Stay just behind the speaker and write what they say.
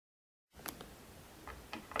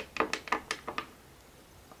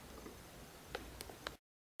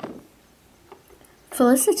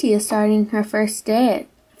Felicity is starting her first day at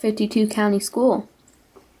 52 County School.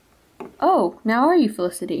 Oh, now are you,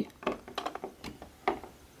 Felicity?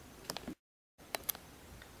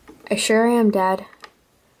 I sure am, Dad.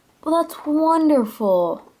 Well, that's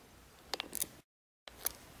wonderful.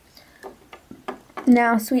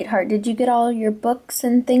 Now, sweetheart, did you get all your books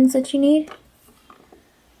and things that you need?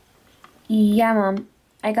 Yeah, Mom.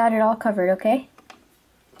 I got it all covered, okay?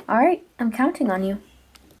 Alright, I'm counting on you.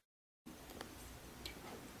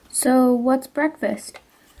 So, what's breakfast?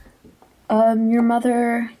 Your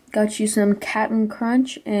mother got you some Cap'n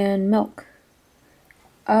Crunch and milk.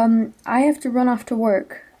 I have to run off to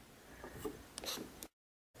work.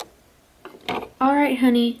 Alright,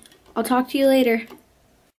 honey. I'll talk to you later.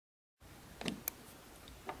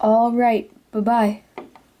 Alright, bye-bye.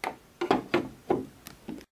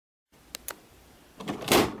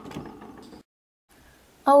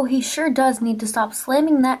 Oh, he sure does need to stop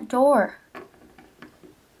slamming that door.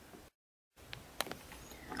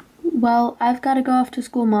 Well, I've got to go off to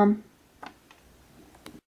school, Mom.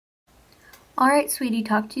 Alright, sweetie,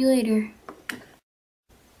 talk to you later.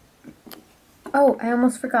 Oh, I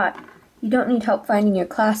almost forgot. You don't need help finding your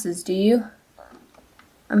classes, do you?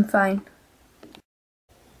 I'm fine.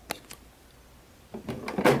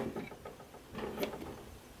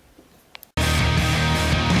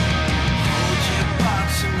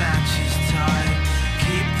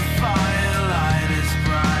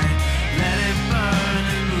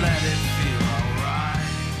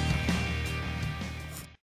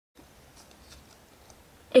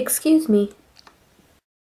 Excuse me.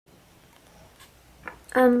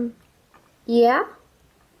 Yeah?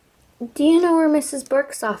 Do you know where Mrs.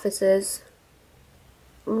 Burke's office is?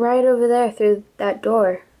 Right over there through that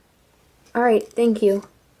door. Alright, thank you.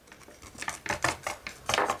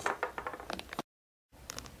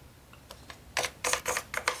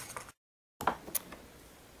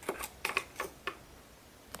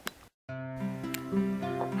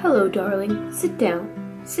 Hello, darling. Sit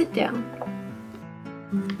down. Sit down.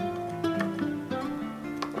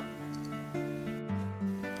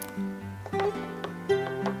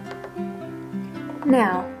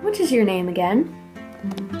 Now, what is your name again?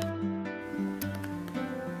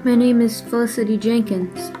 My name is Felicity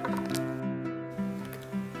Jenkins.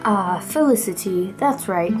 Ah, Felicity, that's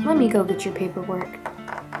right. Let me go get your paperwork.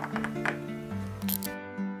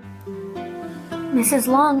 Mrs.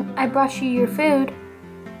 Long, I brought you your food.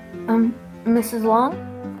 Mrs. Long?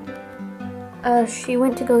 She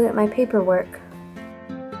went to go get my paperwork.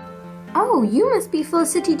 Oh, you must be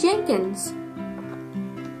Felicity Jenkins.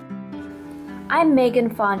 I'm Megan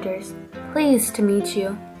Fonders. Pleased to meet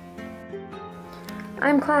you.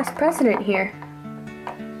 I'm class president here.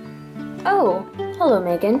 Oh, hello,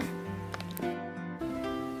 Megan.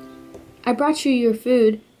 I brought you your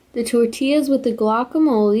food, the tortillas with the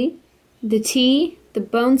guacamole, the tea, the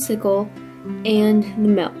bonesicle, and the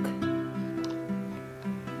milk.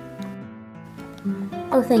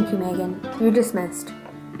 Oh, thank you, Megan. You're dismissed.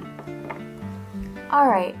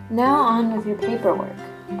 Alright, now on with your paperwork.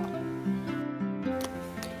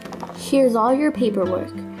 Here's all your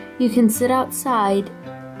paperwork. You can sit outside.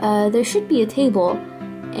 There should be a table,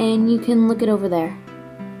 and you can look it over there.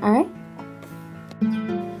 Alright?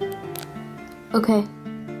 Okay,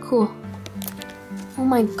 cool. Oh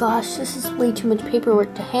my gosh, this is way too much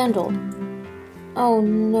paperwork to handle. Oh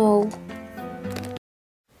no.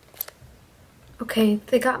 Okay,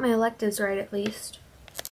 they got my electives right at least.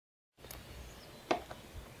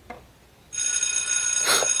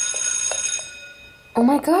 Oh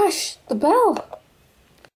my gosh, the bell!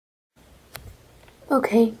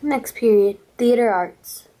 Okay, next period, theater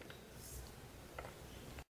arts.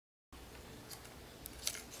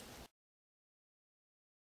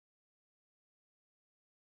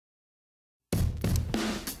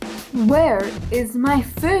 Where is my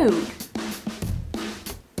food?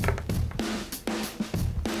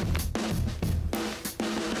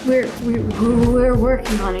 We're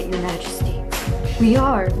working on it, Your Majesty. We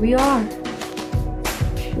are.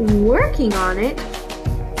 Working on it?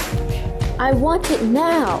 I want it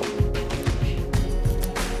now.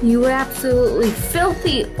 You absolutely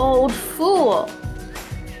filthy old fool.